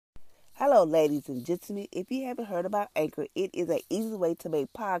Hello, ladies and gentlemen. If you haven't heard about Anchor, it is an easy way to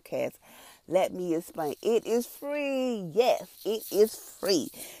make podcasts. Let me explain. It is free. Yes, it is free.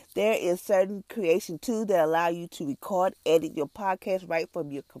 There is certain creation tools that allow you to record, edit your podcast right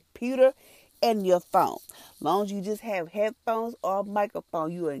from your computer and your phone. As long as you just have headphones or a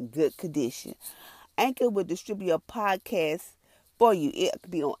microphone, you are in good condition. Anchor will distribute your podcast for you. It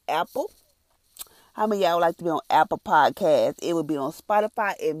could be on Apple. How many of y'all would like to be on Apple Podcasts? It would be on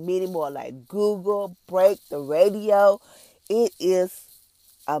Spotify and many more like Google, Break, the radio. It is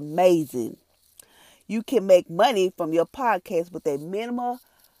amazing. You can make money from your podcast with a minimum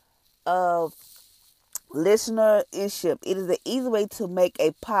of listenership. It is an easy way to make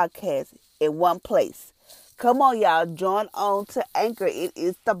a podcast in one place. Come on, y'all. Join on to Anchor. It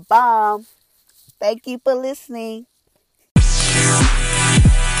is the bomb. Thank you for listening.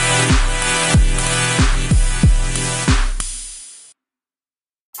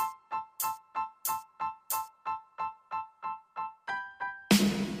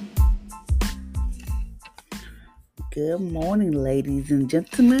 Good morning, ladies and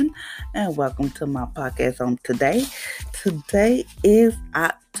gentlemen, and welcome to my podcast on today. Today is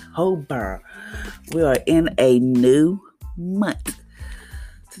October. We are in a new month.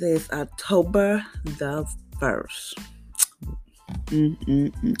 Today is October the 1st.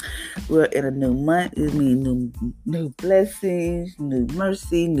 We're in a new month. It means new blessings, new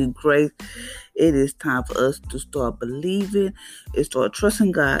mercy, new grace. It is time for us to start believing and start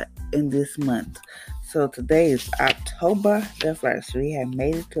trusting God in this month. So today is October the 1st. We have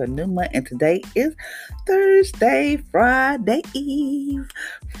made it to a new month, and today is Friday Eve.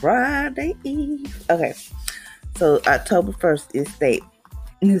 Okay, so October 1st is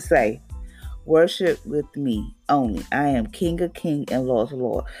say, worship with me only. I am King of Kings and Lord of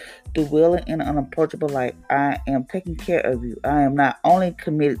Lords. Dwelling in an unapproachable light, I am taking care of you. I am not only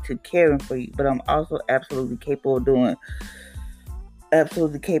committed to caring for you, but I'm also absolutely capable of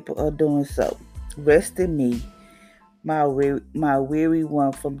doing so. Rest in me, my weary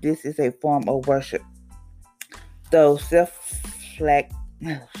one, from this is a form of worship. Though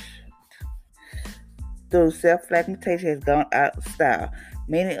self-flagmentation has gone out of style,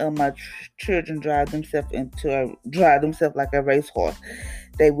 many of my children drive themselves like a racehorse.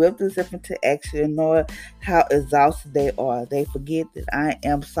 They whip themselves into action and know how exhausted they are. They forget that I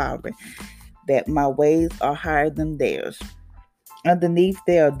am sovereign, that my ways are higher than theirs. Underneath,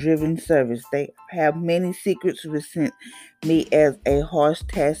 they are driven service. They have many secrets, resent me as a harsh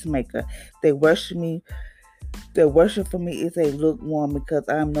taskmaker. They worship me. Their worship for me is a lukewarm because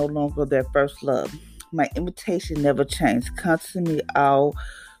I am no longer their first love. My invitation never changed. Come to me, all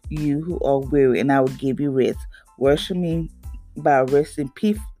you who are weary, and I will give you rest. Worship me by resting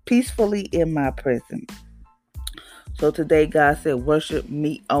peacefully in my presence. So today, God said, worship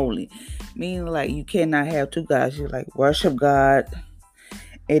me only. Meaning, like, you cannot have two gods. You like worship God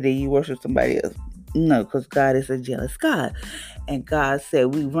and then you worship somebody else. No, because God is a jealous God. And God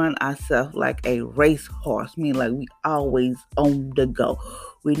said we run ourselves like a racehorse. Meaning, like, we always on the go.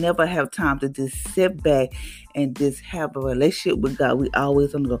 We never have time to just sit back and just have a relationship with God. We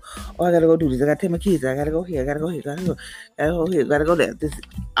always on the go. Oh, I gotta go do this. I gotta take my kids. I gotta go here. I gotta go here. Gotta go here. Gotta go there. This is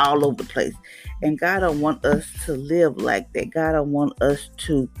all over the place. And God don't want us to live like that. God don't want us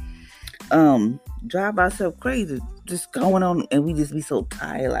to drive ourselves crazy. Just going on, and we just be so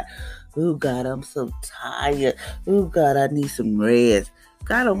tired. Like, oh God, I'm so tired. Oh God, I need some rest.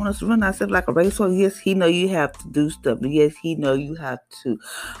 God don't want us to run ourselves like a racehorse. Yes, He know you have to do stuff. Yes, He know you have to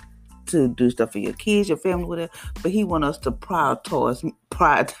do stuff for your kids, your family, whatever. But He want us to prioritize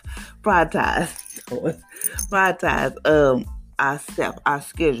ourselves, our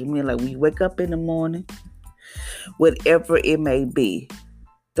schedule. Meaning, like, we wake up in the morning, whatever it may be.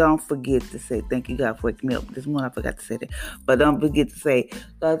 Don't forget to say, thank you, God, for waking me up this morning. I forgot to say that. But don't forget to say,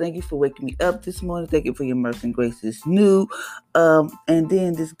 God, thank you for waking me up this morning. Thank you for your mercy and grace is new. And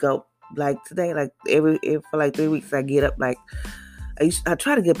then just go, like today, like for like 3 weeks, I get up like, I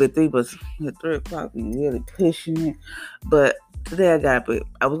try to get up at 3, but at 3 o'clock, we really pushing it. But today I got up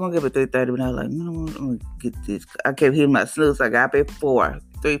I was going to get up at 3:30, but I was like, you know what, I'm going to get this. I kept hitting my snooze, so I got up at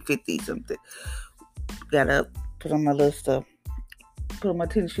 3:50 something. Got up, put on my little stuff. Put on my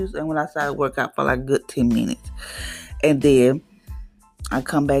tennis shoes, and when I started work out for like a good 10 minutes. And then I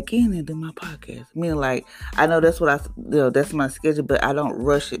come back in and do my podcast. Meaning, like, I know that's that's my schedule, but I don't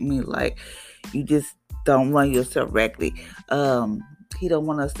rush it. Meaning, like, you just don't run yourself raggedy. He don't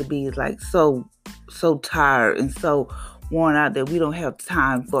want us to be like so tired and so worn out that we don't have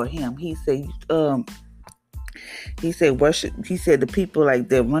time for Him. He said worship. He said the people like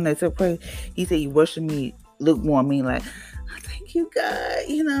that run themselves crazy. He said you worship me lukewarm. Meaning, like, Thank you, God.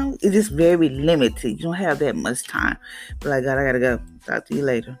 It's just very limited. You don't have that much time. But like, God, I gotta go. Talk to you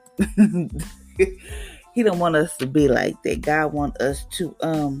later. He don't want us to be like that. God want us to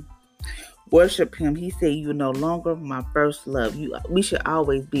worship him. He said, "You're no longer my first love." We should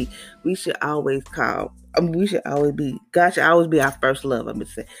always be. We should always call. We should always be. God should always be our first love. I'm gonna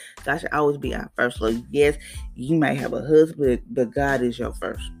say, God should always be our first love. Yes, you might have a husband, but God is your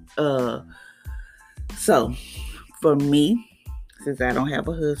first. So for me, since I don't have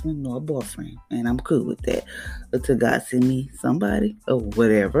a husband nor a boyfriend, and I'm cool with that, until God send me somebody or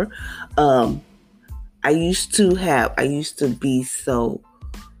whatever. I used to be so.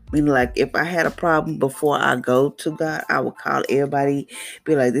 Like if I had a problem before I go to God, I would call everybody,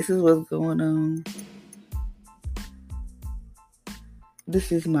 be like, "This is what's going on.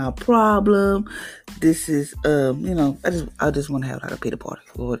 This is my problem. This is, I just want to have like a pity party,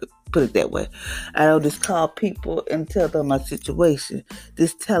 put it that way. I don't just call people and tell them my situation.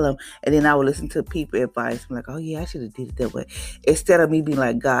 Just tell them, and then I would listen to people advice. I'm like, oh yeah, I should have did it that way. Instead of me being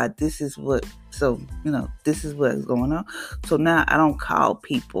like, God, this is what. So this is what's going on. So now I don't call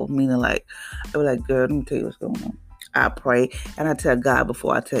people, meaning like, I be like, girl, let me tell you what's going on. I pray and I tell God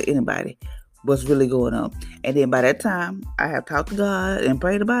before I tell anybody what's really going on. And then by that time, I have talked to God and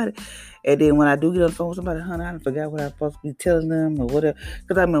prayed about it. And then when I do get on the phone with somebody, honey, I forgot what I'm supposed to be telling them or whatever.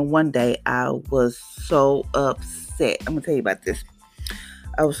 Because one day I was so upset. I'm going to tell you about this.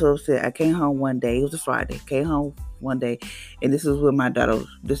 I was so upset. I came home one day. It was a Friday. Came home one day. And this was with my daughter.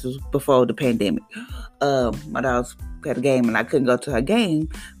 This was before the pandemic. My daughter had a game and I couldn't go to her game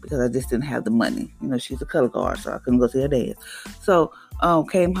because I just didn't have the money. She's a color guard, so I couldn't go see her dad. So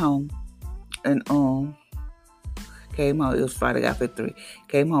came home. And came home. It was Friday. Got at 3.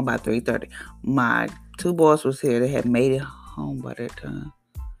 Came home by 3:30. My 2 boys was here. They had made it home by that time.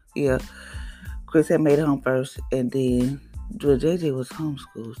 Yeah, Chris had made it home first, and then JJ was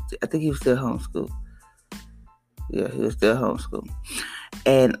homeschooled. I think he was still homeschooled. Yeah, he was still homeschooled.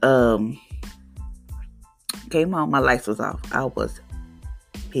 And came home. My lights was off. I was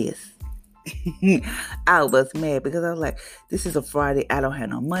pissed. I was mad because I was like, this is a Friday. I don't have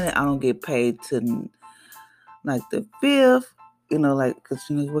no money. I don't get paid to like the 5th, because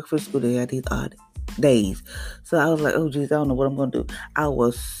you work for school, they had these odd days. So I was like, oh geez, I don't know what I'm gonna do. I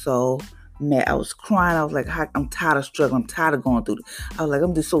was so mad. I was crying. I was like, I'm tired of struggling. I'm tired of going through this. I was like,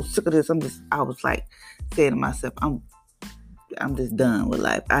 I'm just so sick of this. I was like saying to myself, I'm just done with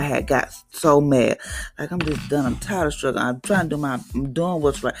life. I had got so mad. Like, I'm just done. I'm tired of struggling. I'm trying to I'm doing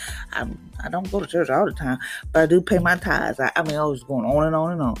what's right. I don't go to church all the time, but I do pay my tithes. I was going on and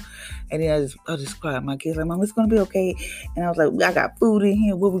on and on. And then I just cried. My kids like, Mom, it's going to be okay. And I was like, I got food in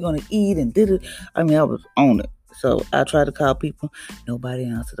here. What we going to eat? And did it. I was on it. So I tried to call people. Nobody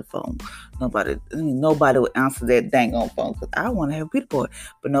answered the phone. Nobody would answer that dang on phone because I want to have a pity party.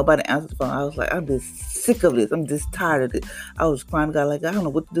 But nobody answered the phone. I was like, I'm just sick of this. I'm just tired of this. I was crying to God like, I don't know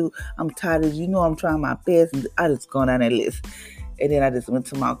what to do. I'm tired of this. I'm trying my best. And I just gone down that list. And then I just went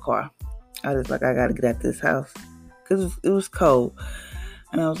to my car. I was like, I got to get out of this house because it was cold.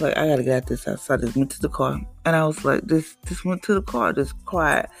 And I was like, I got to get out of this house. So I just went to the car. And I was like, just went to the car, just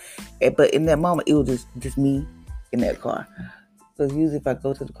cried. But in that moment, it was just me in that car. Because usually if I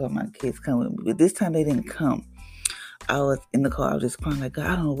go to the car, my kids come with me. But this time they didn't come. I was in the car. I was just crying like, God,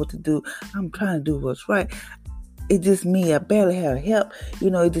 I don't know what to do. I'm trying to do what's right. It's just me. I barely have help.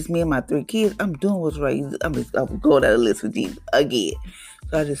 It's just me and my 3 kids. I'm doing what's right. I'm going down the list with Jesus again.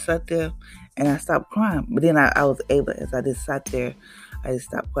 So I just sat there and I stopped crying. But then I was able, as I just sat there, I just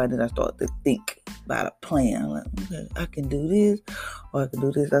stopped crying and I started to think about a plan. I'm like, okay, I can do this or I can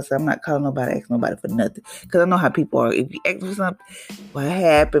do this. I said, I'm not calling nobody, asking nobody for nothing. Because I know how people are. If you ask for something, what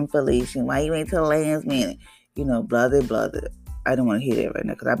happened, Felicia? Why you ain't till the last minute? Blah, blah, blah. I don't want to hear that right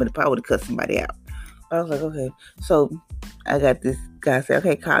now because I probably would have cut somebody out. I was like, okay. So I got this guy say,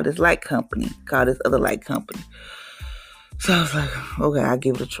 okay, call this light company. Call this other light company. So I was like, okay, I'll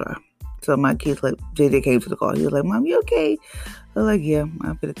give it a try. So my kids, like, JJ came to the car. He was like, Mom, you okay? I was like, yeah,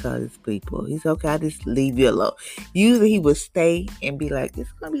 I'm going to call these people. He's okay, I'll just leave you alone. Usually he would stay and be like,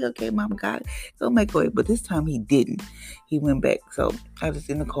 it's going to be okay, Mama, God, go make way. But this time he didn't. He went back. So I was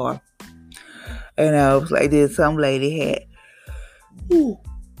in the car. And I was like, then some lady had,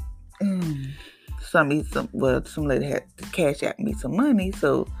 some lady had to cash out me some money.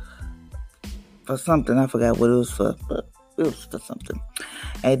 So for something, I forgot what it was for, but it was for something.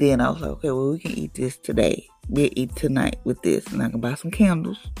 And then I was like, okay, well, we can eat this today. We'll eat tonight with this. And I can buy some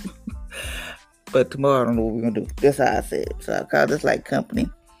candles. But tomorrow, I don't know what we're going to do. That's how I said it. So I called this light company.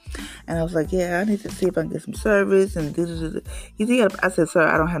 And I was like, yeah, I need to see if I can get some service. And he said, I said, sir,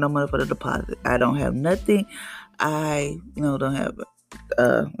 I don't have no money for the deposit. I don't have nothing. I, don't have,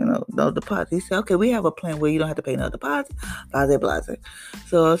 no deposit. He said, okay, we have a plan where you don't have to pay no deposit, blah, blah.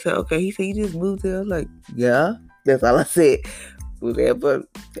 So I said, okay. He said, you just moved there? I was like, yeah. That's all I said. Whatever.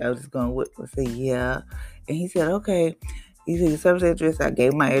 I was just going with, I said, yeah. And he said, okay. He said, your service address. I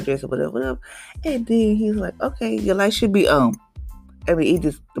gave my address or whatever. And then he was like, okay, your light should be on. I mean,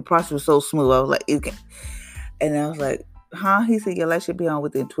 the process was so smooth. I was like, and I was like, huh? He said, your light should be on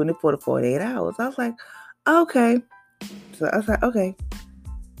within 24 to 48 hours. I was like, okay. So I was like, okay.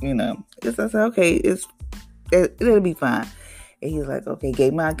 I said, okay, it'll be fine. And he was like, okay,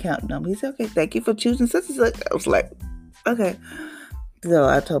 gave my account number. He said, okay, thank you for choosing such and such. I was like, okay. So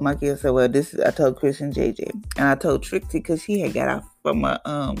I told my kids, I told Chris and JJ. And I told Trixie, because she had got out from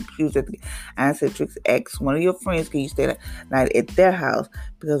she was I said, Trixie, ask one of your friends, can you stay that night at their house?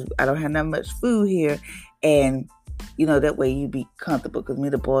 Because I don't have that much food here. And, that way you be comfortable, because me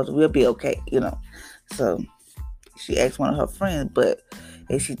and the boys, we'll be okay, So she asked one of her friends,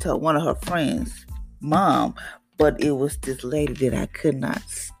 and she told one of her friends' mom, but it was this lady that I could not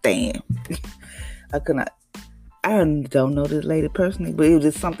stand. I don't know this lady personally, but it was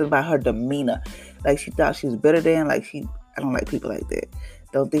just something about her demeanor. Like she thought she was better than, I don't like people like that.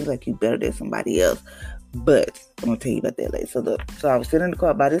 Don't think like you better than somebody else. But I'm going to tell you about that later. So I was sitting in the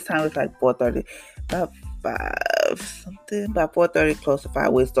car. By this time, it's like 4:30, about 4:30, close to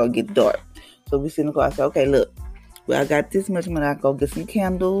 5, it started getting dark. So we sit in the car. I said, okay, look, I got this much money. I go get some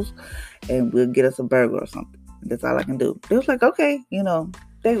candles and we'll get us a burger or something. That's all I can do. They was like, okay,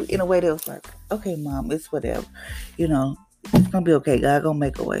 they, in a way, they was like, okay, Mom, it's whatever. It's going to be okay. God going to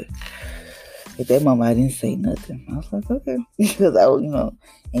make a way. At that moment, I didn't say nothing. I was like, okay. Because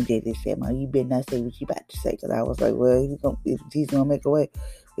and they just said, Mom, you better not say what you about to say. Because I was like, well, if he's going to make a way,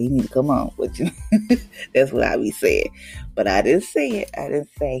 well, you need to come on. But that's what I be saying. But I didn't say it. I didn't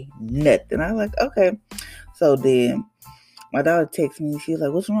say nothing. I was like, okay. So then my daughter texted me. She was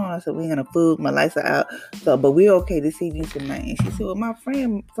like, what's wrong? I said, we ain't got no food. My lights are out. But we're okay this evening tonight. And she said, well, my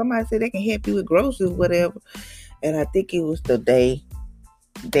friend, somebody said they can help you with groceries, whatever. And I think it was the day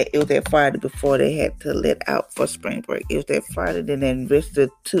that it was that Friday before they had to let out for spring break. It was that Friday. Then the rest of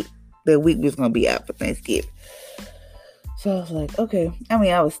that week was going to be out for Thanksgiving. So I was like, okay. I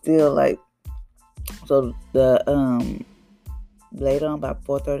mean, I was still like, so the, later on, about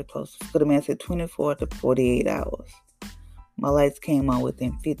 4:30, close. So the man said 24 to 48 hours. My lights came on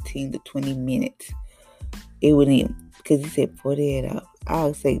within 15 to 20 minutes. It wouldn't even, because he said 48 hours. I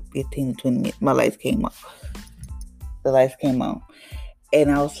would say 15 to 20 minutes. My lights came on. The lights came on. And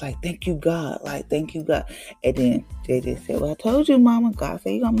I was like, thank you, God. Like, thank you, God. And then they just said, well, I told you, Mama. God said,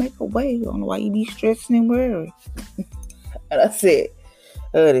 you're going to make a way. I don't know why you be stressing and worrying. And I said,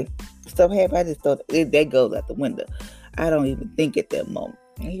 honey, stuff happened. I just thought that goes out the window. I don't even think at that moment.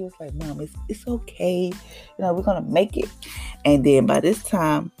 And he was like, Mom, it's okay. We're going to make it. And then by this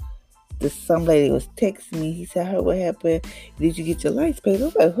time, some lady was texting me. He said, I heard what happened. Did you get your lights paid? I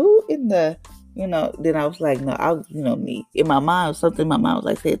was like, who in the, then I was like, no, me. In my mind, something in my mind was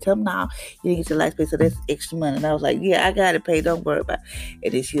like, say, tell them now, you didn't get your lights paid, so that's extra money. And I was like, yeah, I got it paid. Don't worry about it.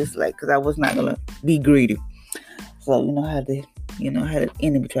 And then she was like, because I was not going to be greedy. So, how the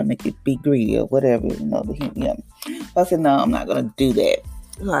enemy try to make you be greedy or whatever, So I said, no, I'm not going to do that.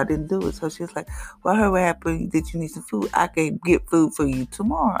 So I didn't do it. So she was like, well, I heard what happened. Did you need some food? I can get food for you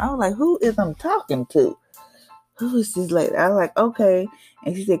tomorrow. I was like, who is I'm talking to? Who is this lady? I was like, okay.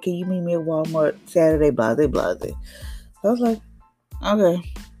 And she said, can you meet me at Walmart Saturday, blah, blah, blah. So I was like, okay.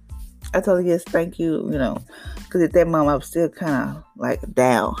 I told her, yes, thank you, because at that moment I was still kind of like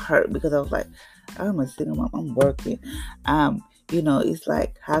down, hurt, because I was like, I'm a single mom. I'm working. It's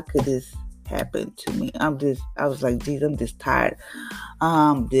like, how could this happen to me? I was like, geez, I'm just tired.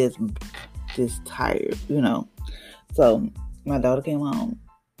 Just tired, So my daughter came home.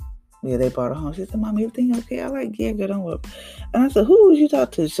 Yeah, they brought her home. She said, Mom, everything okay? I like, yeah, girl, don't worry. And I said, who was you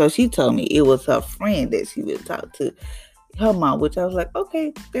talk to? So she told me it was her friend that she would talk to, her mom, which I was like,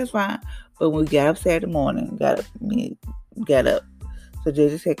 okay, that's fine. But when we got up Saturday morning, got up. So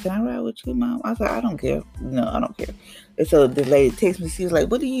JJ said, can I ride with you, Mom? I was like, I don't care. I don't care. And so the lady texted me. She was like,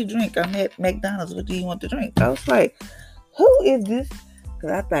 what do you drink? I'm at McDonald's. What do you want to drink? I was like, who is this?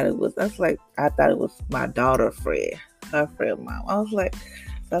 Because I thought it was my daughter's friend, her friend, Mom. I was like,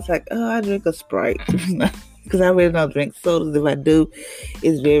 oh, I drink a Sprite. Because I really don't drink sodas. If I do,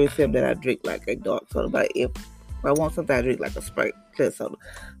 it's very simple that I drink like a dark soda. But if I want something, I drink like a Sprite, clear soda.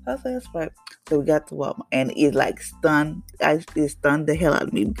 I was like, a Sprite. So we got to Walmart, and it stunned the hell out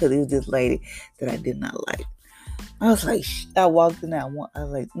of me, because it was this lady that I did not like. I was like, I walked in there. I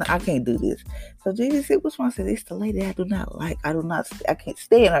was like, no, I can't do this. So JJ said, what's wrong? I said, it's the lady I do not like. I can't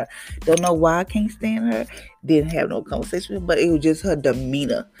stand her. Don't know why I can't stand her. Didn't have no conversation with her, but it was just her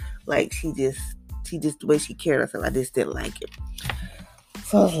demeanor. Like, she just, the way she carried herself, I just didn't like it.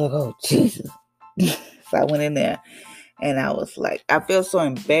 So I was like, oh, Jesus. So I went in there. And I was like, I felt so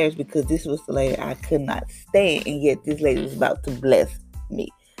embarrassed because this was the lady I could not stand. And yet this lady was about to bless me.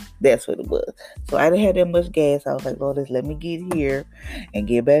 That's what it was. So I didn't have that much gas. I was like, Lord, just let me get here and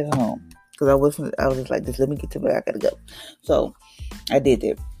get back home. Because I was just like, just let me get to where I got to go. So I did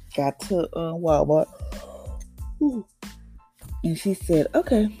that. Got to Walmart. And she said,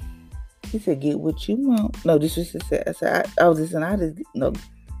 okay. She said, get what you want. No, this was she said. I said,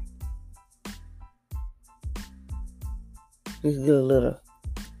 just get a little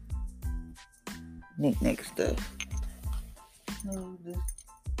knick-knack stuff. No, this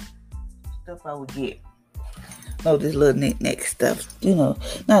stuff I would get. No, this little knick-knack stuff.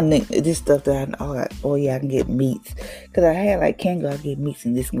 Not this stuff that I can get meats. Because I had like Kango, I get meats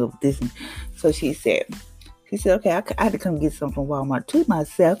and this and go this. So she said, okay, I had to come get something from Walmart to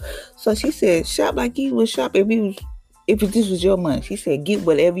myself. So she said, shop like you would shop if this was your money. She said, get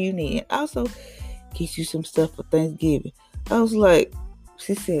whatever you need. Also, get you some stuff for Thanksgiving. I was like,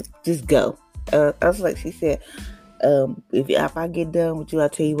 she said, just go. She said, if I get done with you, I'll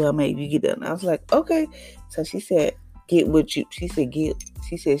tell you what I made you get done. I was like, okay. So she said, she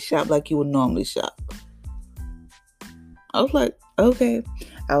said, shop like you would normally shop. I was like, okay.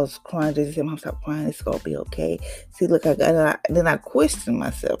 I was crying. Just said, Mom, stop crying. It's going to be okay. See, look, then I questioned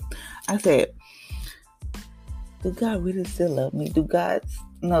myself. I said, do God really still love me?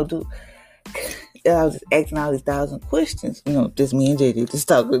 I was just asking all these 1,000 questions, just me and JJ, just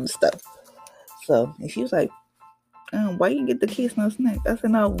talking and stuff. So, and she was like, why you get the kids no snacks? I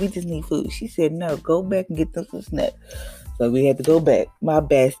said, no, we just need food. She said, no, go back and get them some snacks. So we had to go back. My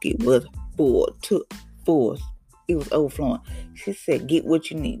basket was full. It was overflowing. She said, get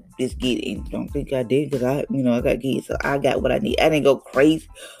what you need. Just get it. And don't think I did because I got kids. So I got what I need. I didn't go crazy,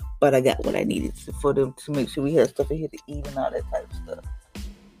 but I got what I needed for them to make sure we had stuff in here to eat and all that type of stuff.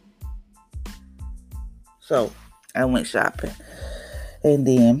 So I went shopping, and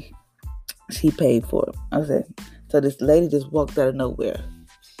then she paid for it. I said, so this lady just walked out of nowhere.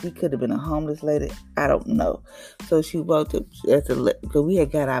 She could have been a homeless lady. I don't know. So she walked up because we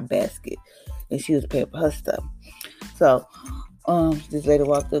had got our basket, and she was paying for her stuff. So this lady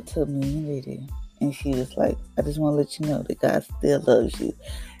walked up to me and she was like, I just want to let you know that God still loves you.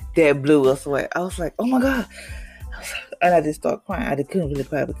 That blew us away. I was like, oh my God. And I just started crying. I couldn't really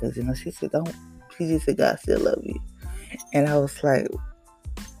cry because, she said, she just said, God still love you. And I was like,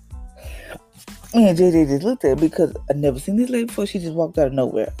 and JJ just looked at me because I'd never seen this lady before. She just walked out of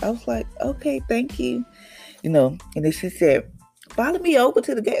nowhere. I was like, okay, thank you. And then she said, follow me over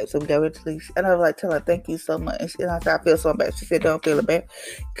to the gate. So we got ready to leave. And I was like, tell her, thank you so much. And I said, I feel so bad. She said, don't feel bad.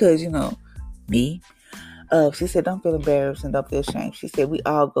 Because, me. She said, don't feel embarrassed and don't feel ashamed. She said, we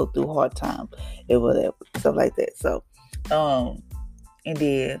all go through hard times and whatever. Stuff like that. So, and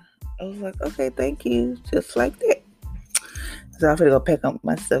then I was like, okay, thank you. Just like that. So I'm going to go pack up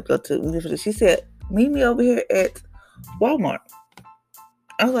my stuff, she said, meet me over here at Walmart.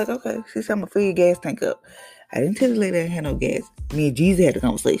 I was like, okay. She said, I'm going to fill your gas tank up. I didn't tell the lady I had no gas. Me and Jesus had a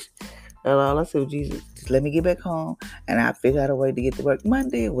conversation. And all I said was, Jesus, just let me get back home and I'll figure out a way to get to work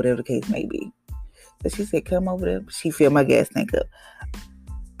Monday or whatever the case may be. So she said, come over there. She filled my gas tank up.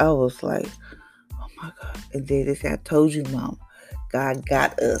 I was like, oh my God. And then they said, I told you, Mom, God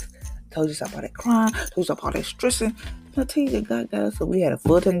got us. I told you stop all that crying. I told you stop all that stressing. I tell you that God got us. So we had a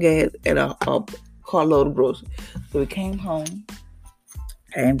full tank of gas and a carload of groceries. So we came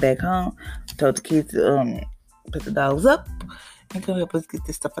back home, told the kids to put the dogs up and come help us get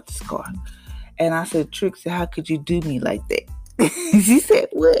this stuff out this car. And I said, Trixie, how could you do me like that? She said,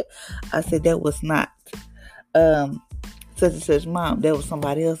 what? I said, that was not such and such mom. That was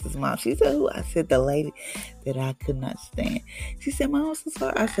somebody else's mom. She said, who? I said, the lady that I could not stand. She said, Mom, I'm so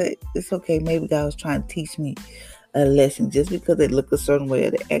sorry. I said, it's okay. Maybe God was trying to teach me a lesson. Just because they look a certain way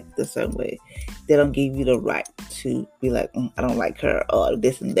or they act a certain way, they don't give you the right to be like, I don't like her or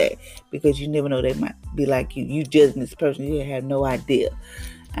this and that, because you never know, they might be like you. You judging this person, you have no idea.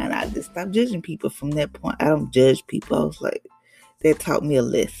 And I just stopped judging people from that point. I don't judge people. I was like, that taught me a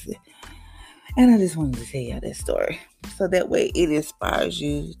lesson. And I just wanted to tell y'all that story. So that way it inspires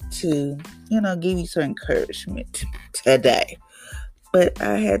you to, give you some encouragement today. But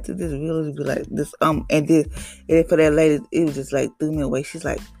I had to just really be like this, and for that lady, it was just like threw me away. She's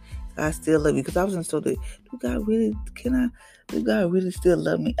like, I still love you. Because I was in the store, do God really, can I do God really still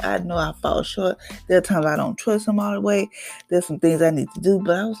love me? I know I fall short. There are times I don't trust him all the way. There's some things I need to do,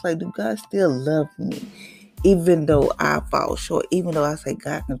 but I was like, do God still love me? Even though I fall short, even though I say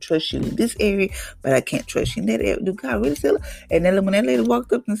God can trust you in this area, but I can't trust you in that area. Do God really still? And then when that lady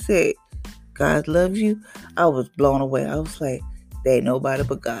walked up and said, God loves you, I was blown away. I was like, there ain't nobody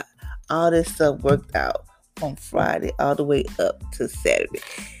but God. All this stuff worked out from Friday all the way up to Saturday.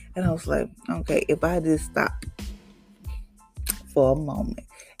 And I was like, okay, if I just stop for a moment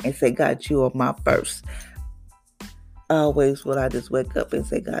and say, God, you are my first. Always will I just wake up and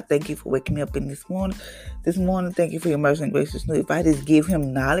say, God, thank you for waking me up in this morning. This morning, thank you for your mercy and grace. If I just give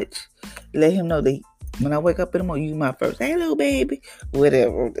him knowledge, let him know that when I wake up in the morning, you my first. Hello, baby.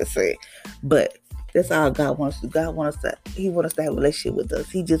 Whatever to say. But that's all God wants to do. God wants us to, he wants us to have a relationship with us.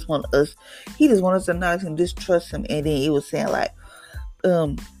 He just wants us to acknowledge him, just trust him. And then he was saying like,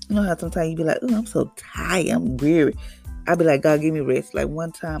 you know how sometimes you be like, oh, I'm so tired, I'm weary. I'd be like, God, give me rest. Like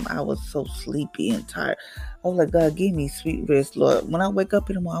one time I was so sleepy and tired. I was like, God, give me sweet rest, Lord. When I wake up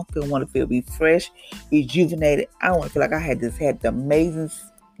in the morning, I want to feel refreshed, rejuvenated. I want to feel like I had the amazing,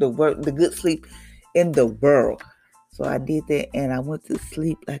 the good sleep in the world. So I did that and I went to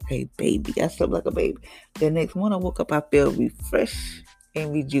sleep like a baby. I slept like a baby. The next morning I woke up, I felt refreshed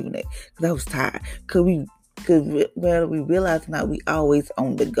and rejuvenated because I was tired. Because whether we realize or not, we always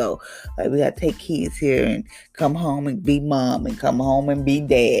on the go. Like we got to take kids here and come home and be mom and come home and be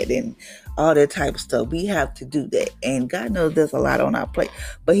dad and all that type of stuff. We have to do that. And God knows there's a lot on our plate.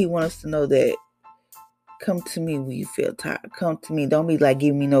 But he wants us to know that come to me when you feel tired. Come to me. Don't be like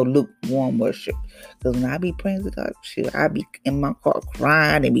giving me no lukewarm worship. Because when I be praying to God, I be in my car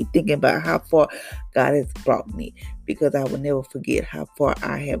crying and be thinking about how far God has brought me. Because I will never forget how far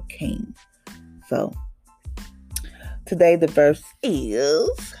I have came. So today the verse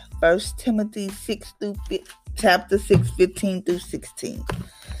is 1 Timothy 6 through chapter 6, 15 through 16.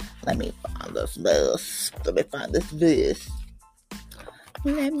 Let me find this verse. Let me find this verse.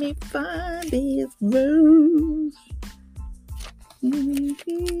 1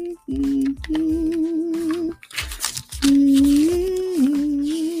 Timothy.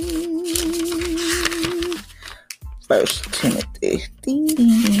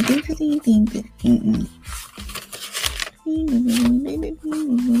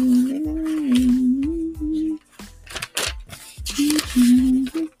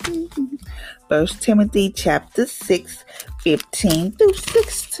 First Timothy chapter 6, 15 through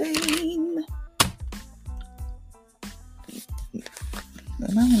 16.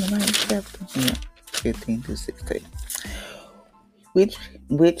 Am I in the right chapter? Yeah, 15 through 16. Which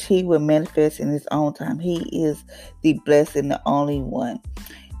he will manifest in his own time. He is the blessed and the only one,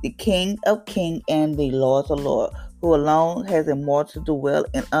 the King of kings and the Lord of lords, who alone has immortal dwell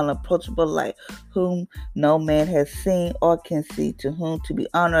in unapproachable light, whom no man has seen or can see, to whom to be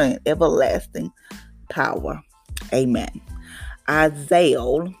honor and everlasting power. Amen. Isaiah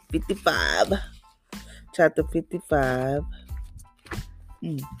 55, chapter 55.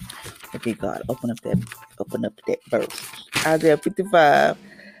 Okay, God, open up that verse. Isaiah 55,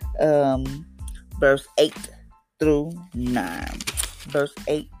 verse 8 through 9. Verse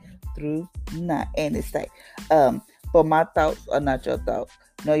 8 through 9. And it says, for my thoughts are not your thoughts,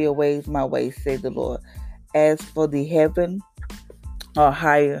 nor your ways my ways, say the Lord. As for the heaven are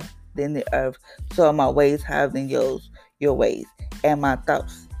higher than the earth, so are my ways higher than your ways, and my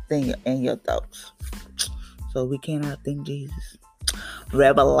thoughts than your thoughts. So we cannot think Jesus.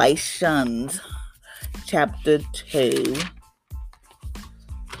 Revelations chapter 2.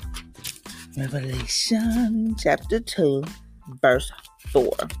 Revelation chapter 2, verse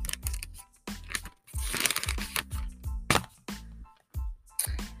 4.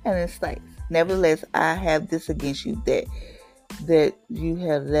 And it states, nevertheless, I have this against you, that you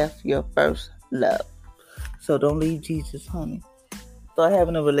have left your first love. So don't leave Jesus, honey. Start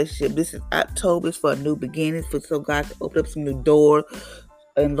having a relationship. This is October. It's for a new beginning, so God can open up some new doors,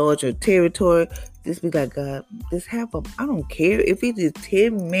 enlarge your territory. Just be like, God, just have I don't care if it's just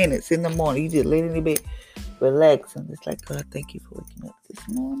 10 minutes in the morning. You just lay in the bed, relax, and just like, God, thank you for waking up this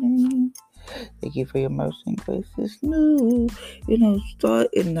morning. Thank you for your mercy and grace is new. Start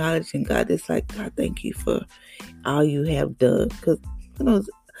acknowledging God. It's like, God, thank you for all you have done. Because,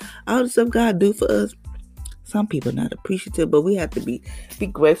 all the stuff God do for us, some people not appreciative, but we have to be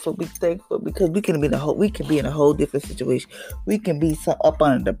grateful, be thankful, because we can be in a whole different situation. We can be up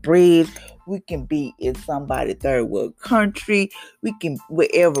under the bridge. We can be in somebody's third world country. We can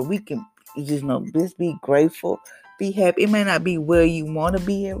wherever. We can just be grateful, be happy. It may not be where you want to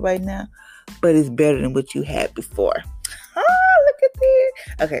be at right now, but it's better than what you had before. Oh, look at this.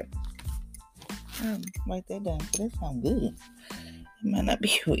 Okay. Write that down. That sounds good. It might not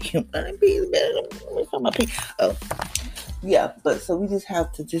be what you might be better than my pink. Oh, yeah. But so we just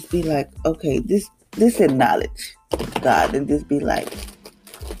have to just be like, okay, this acknowledge God, and just be like,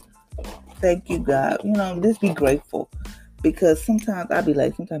 thank you, God. Just be grateful, because sometimes I be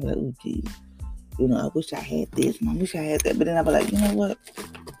like, oh, geez, I wish I had this, and I wish I had that. But then I be like, you know what?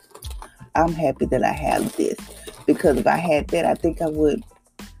 I'm happy that I have this, because if I had that, I think I would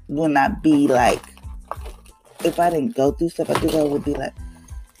not be like, if I didn't go through stuff, I think I would be like,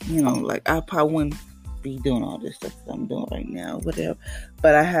 like I probably wouldn't be doing all this stuff that I'm doing right now, whatever.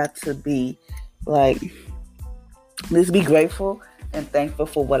 But I had to be like, let's be grateful and thankful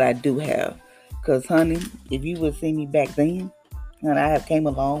for what I do have. Because, honey, if you would see me back then, and I have came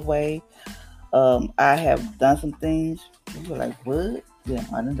a long way. I have done some things. You were like, what? Yeah,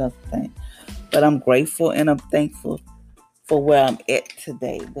 I done some things. But I'm grateful and I'm thankful for where I'm at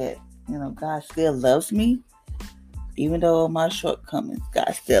today. That, God still loves me. Even though my shortcomings, God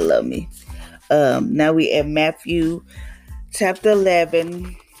still loves me. Now we at Matthew chapter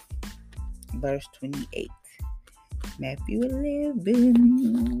 11, verse 28. Matthew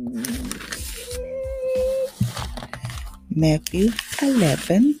 11. Matthew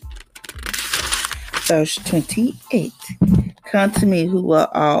 11, verse 28. Come to me,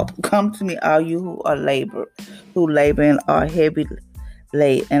 all you who labor and are heavy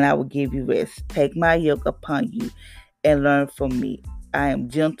laden, and I will give you rest. Take my yoke upon you and learn from me. I am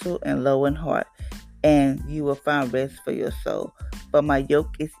gentle and low in heart, and you will find rest for your soul. But my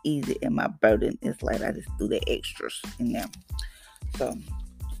yoke is easy and my burden is light. I just do the extras in there. So I'm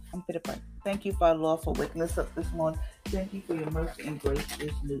going to pray. Thank you, Father Lord, for waking us up this morning. Thank you for your mercy and grace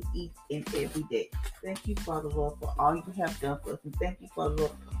is new each and every day. Thank you, Father Lord, for all you have done for us. And thank you, Father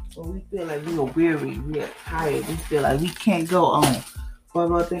Lord, when we feel like we are weary, we are tired, we feel like we can't go on.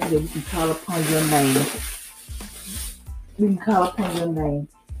 Father Lord, thank you that we can call upon your name. We can call upon your name,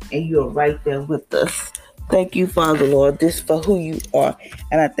 and you're right there with us. Thank you, Father Lord, just for who you are.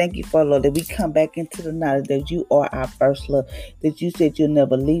 And I thank you, Father Lord, that we come back into the knowledge that you are our first love, that you said you'll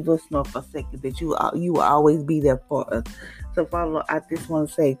never leave us nor forsake us, that you will always be there for us. So, Father Lord, I just want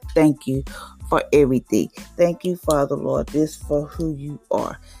to say thank you for everything. Thank you, Father Lord, just for who you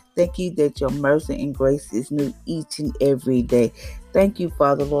are. Thank you that your mercy and grace is new each and every day. Thank you,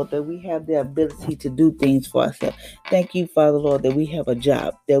 Father Lord, that we have the ability to do things for ourselves. Thank you, Father Lord, that we have a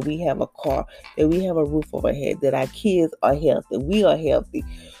job, that we have a car, that we have a roof over our head, that our kids are healthy, we are healthy.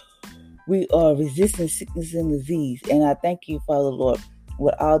 We are resisting sickness and disease. And I thank you, Father Lord,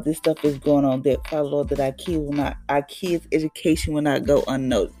 with all this stuff is going on, that Father Lord, that our kids' education will not go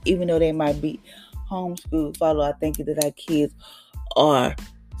unnoticed. Even though they might be homeschooled, Father Lord, I thank you that our kids are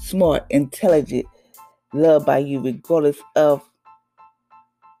smart, intelligent, loved by you, regardless of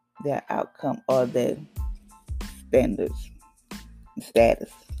their outcome or their status.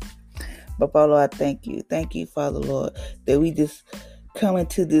 But Father Lord, I thank you. Thank you, Father Lord, that we just come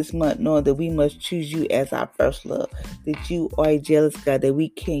into this month knowing that we must choose you as our first love. That you are a jealous God, that we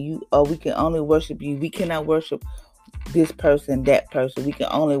can only worship you. We cannot worship this person, that person. We can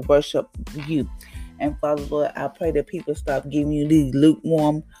only worship you. And Father Lord, I pray that people stop giving you these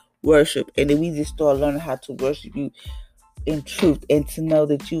lukewarm worship, and that we just start learning how to worship you in truth, and to know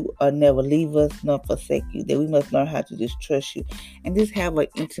that you are never leave us nor forsake you, that we must learn how to just trust you and just have an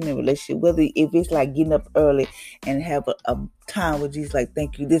intimate relationship, whether if it's like getting up early and have a time with Jesus, like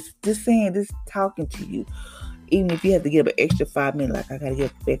thank you, this talking to you, even if you have to get up an extra 5 minutes, like I gotta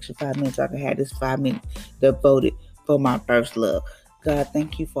get up an extra 5 minutes so I can have this 5 minutes devoted for my first love. God,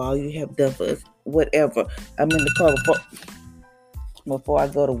 thank you for all you have done for us. Whatever, I'm in the car before I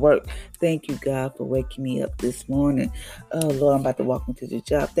go to work. Thank you, God, for waking me up this morning. Oh, Lord, I'm about to walk into the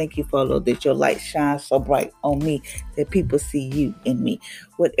job. Thank you, Father, Lord, that your light shines so bright on me that people see you in me.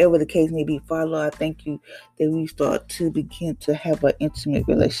 Whatever the case may be, Father, Lord, I thank you that we start to begin to have an intimate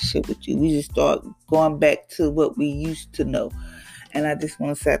relationship with you. We just start going back to what we used to know. And I just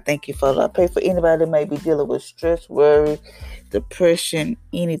want to say thank you, Father. I pray for anybody that may be dealing with stress, worry, depression,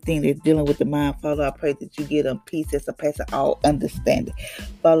 anything that's dealing with the mind. Father, I pray that you give them peace that surpasses all understanding.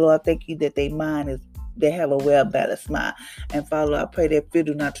 Father, I thank you that they have a well-balanced mind. And Father, I pray that fear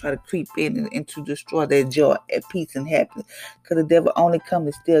do not try to creep in and to destroy their joy and peace and happiness. Because the devil only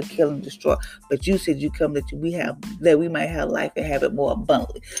comes to steal, kill, and destroy. But you said you come that we might have life and have it more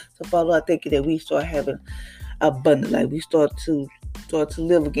abundantly. So Father, I thank you that we start having abundant life. We start to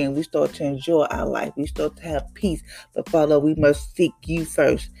live again. We start to enjoy our life. We start to have peace. But Father, we must seek you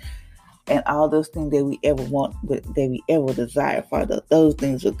first and all those things that we ever want, that we ever desire, Father, those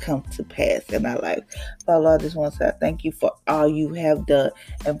things will come to pass in our life. Father, I just want to say I thank you for all you have done.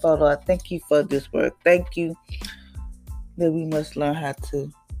 And Father, I thank you for this word. Thank you that we must learn how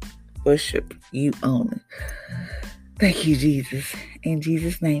to worship you only. Thank you, Jesus. In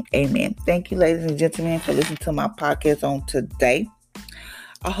Jesus' name, amen. Thank you, ladies and gentlemen, for listening to my podcast on today.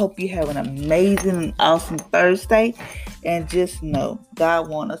 I hope you have an amazing and awesome Thursday. And just know, God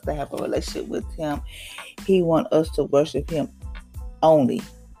wants us to have a relationship with Him. He wants us to worship Him only.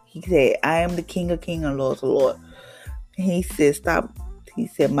 He said, I am the King of Kings and Lord of Lords. He said, stop. He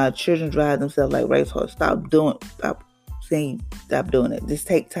said, my children drive themselves like racehorses. Stop doing it. Just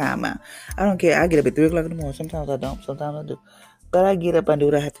take time out. I don't care. I get up at 3 o'clock in the morning. Sometimes I don't. Sometimes I do. But I get up and do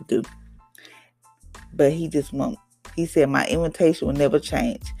what I have to do. But He just won't. He said, my invitation will never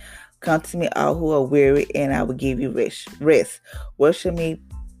change. Come to me, all who are weary, and I will give you rest. Worship me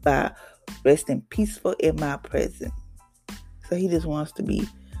by resting peaceful in my presence. So He just wants to be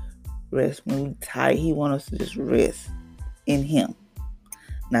rest. When we're tired, He wants us to just rest in Him.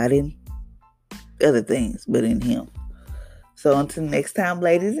 Not in other things, but in Him. So until next time,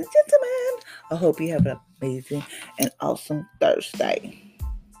 ladies and gentlemen, I hope you have an amazing and awesome Thursday.